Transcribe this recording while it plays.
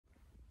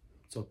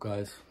What's up,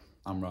 guys?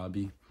 I'm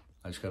Robbie.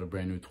 I just got a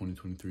brand new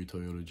 2023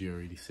 Toyota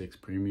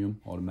GR86 Premium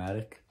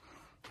Automatic,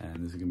 and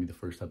this is gonna be the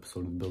first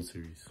episode of the build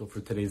series. So for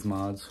today's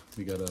mods,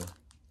 we got a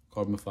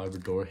carbon fiber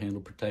door handle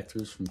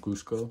protectors from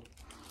Cusco,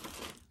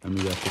 and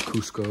we got the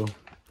Cusco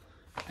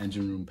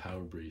engine room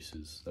power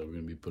braces that we're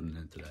gonna be putting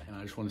in today. And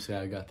I just want to say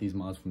I got these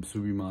mods from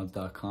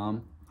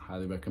SubriMods.com.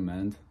 Highly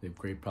recommend. They have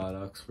great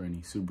products for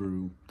any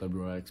Subaru,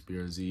 WRX,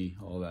 BRZ,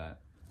 all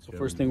that. So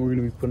first thing we're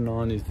gonna be putting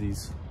on is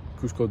these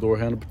Cusco door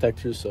handle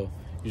protectors. So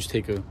you just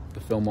take the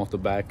film off the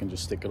back and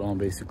just stick it on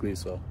basically.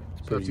 So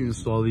after you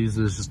install these,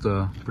 there's just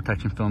a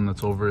protection film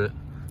that's over it.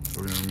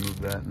 So we're gonna remove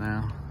that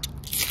now.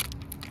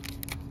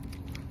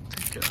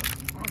 Take it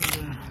out of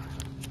there.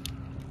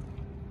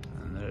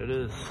 And there it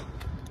is.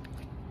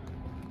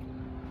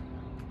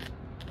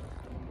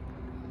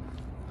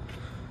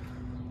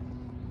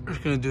 We're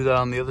just gonna do that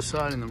on the other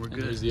side and then we're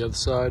good. Here's the other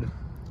side.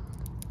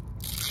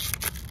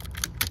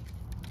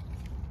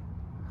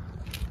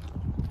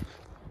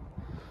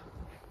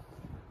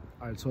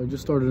 All right, so I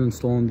just started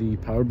installing the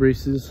power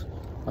braces.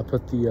 I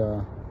put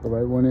the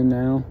right one in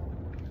now,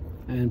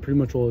 and pretty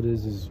much all it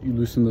is you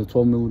loosen the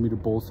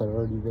 12mm bolts that are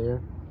already there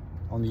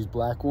on these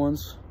black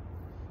ones,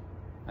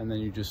 and then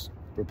you just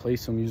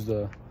replace them, use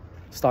the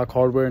stock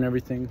hardware and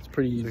everything. It's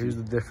pretty easy. So here's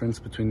the difference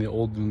between the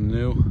old and the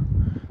new.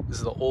 This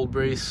is the old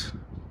brace,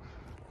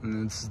 and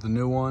then this is the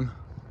new one.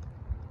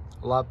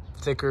 A lot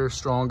thicker,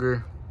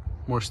 stronger,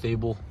 more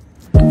stable.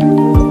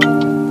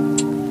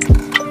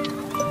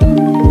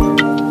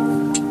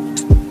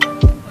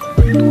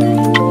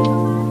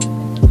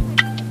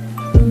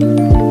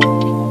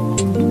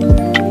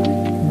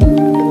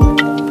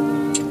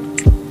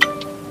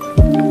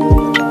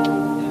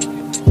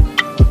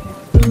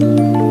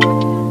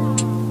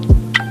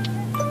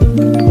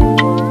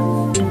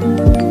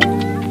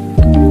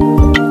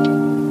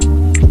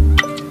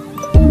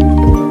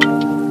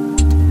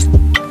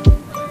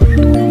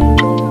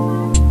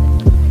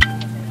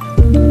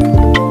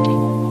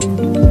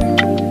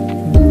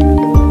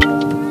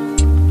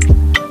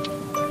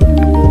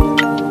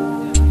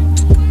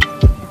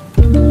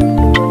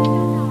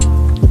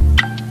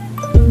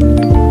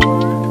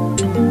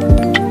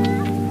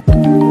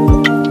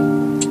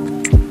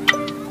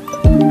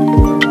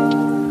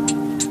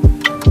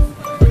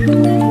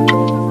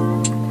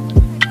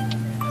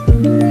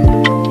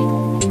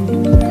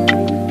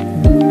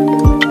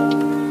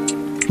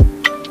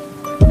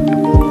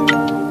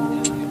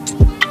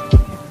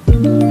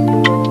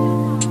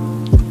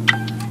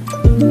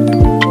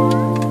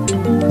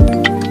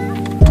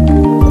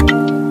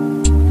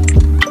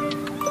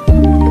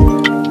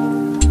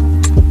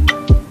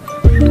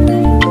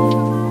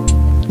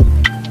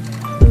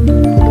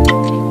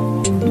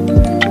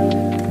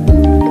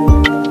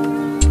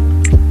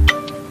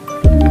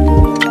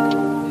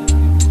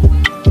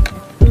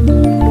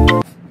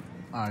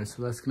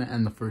 So that's gonna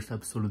end the first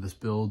episode of this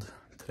build.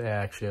 Today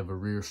I actually have a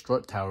rear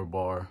strut tower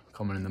bar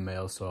coming in the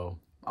mail, so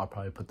I'll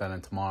probably put that in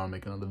tomorrow and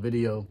make another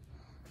video.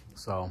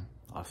 So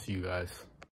I'll see you guys.